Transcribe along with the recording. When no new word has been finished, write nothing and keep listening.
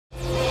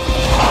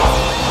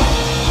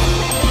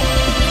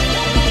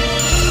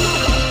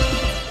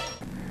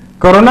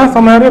Corona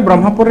समय रे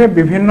ब्रह्मपुर रे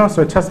विभिन्न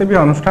स्वेच्छासेवी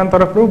अनुष्ठान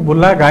तरफ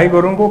बुला गाई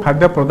गोरु को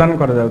खाद्य प्रदान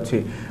कर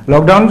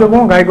लॉकडाउन जो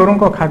गाई गोरु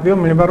को खाद्य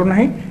मिलबारु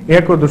नहीं यह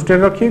दृष्टि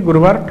रखी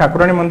गुरुवार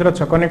ठाकुराणी मंदिर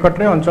छक निकट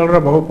में अंचल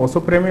बहु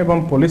पशुप्रेमी और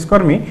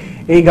पुलिसकर्मी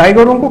यह गाई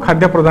गोरु को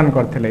खाद्य प्रदान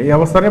करते। यह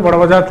अवसर में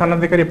बड़बजार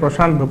थानाधिकारी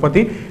प्रशांत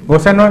भूपति,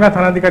 गोसाईनगा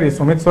थानाधिकारी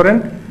सुमित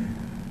सोरेन,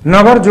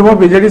 नगर युव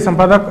बीजेडी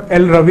संपादक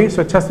एल रवि,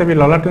 स्वेच्छासेवी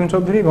ललाटन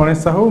चौधरी, गणेश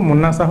साहू,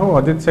 मुन्ना साहू,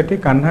 अजित सेठी,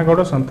 कान्हा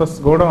गौड़, संतोष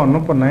गौड़,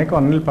 अनुप नायक,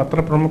 अनिल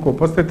पात्र प्रमुख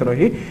उपस्थित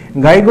रही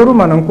गाई गोरु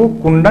मानू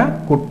कुंडा,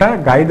 कुटा,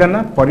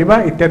 गाईदाना, परिबा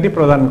इत्यादि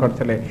प्रदान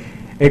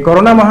करते।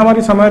 कोरोना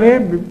महामारी समय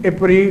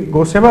एपरी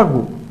गोसेवा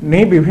को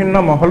नहीं विभिन्न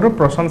महल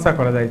प्रशंसा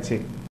करा जायछि।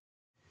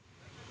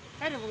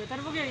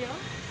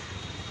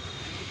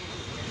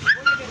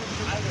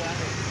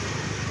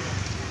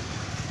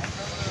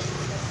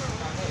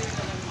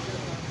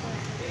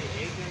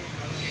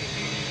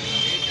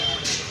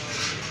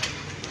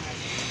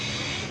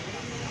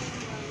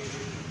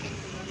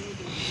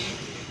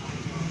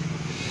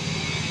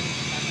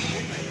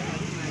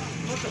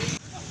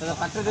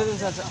 पाटे दे दिन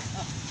अच्छा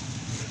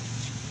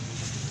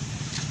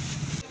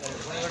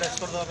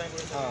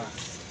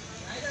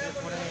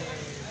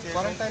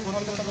क्वारंटाइन होल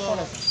तो कौन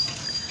है?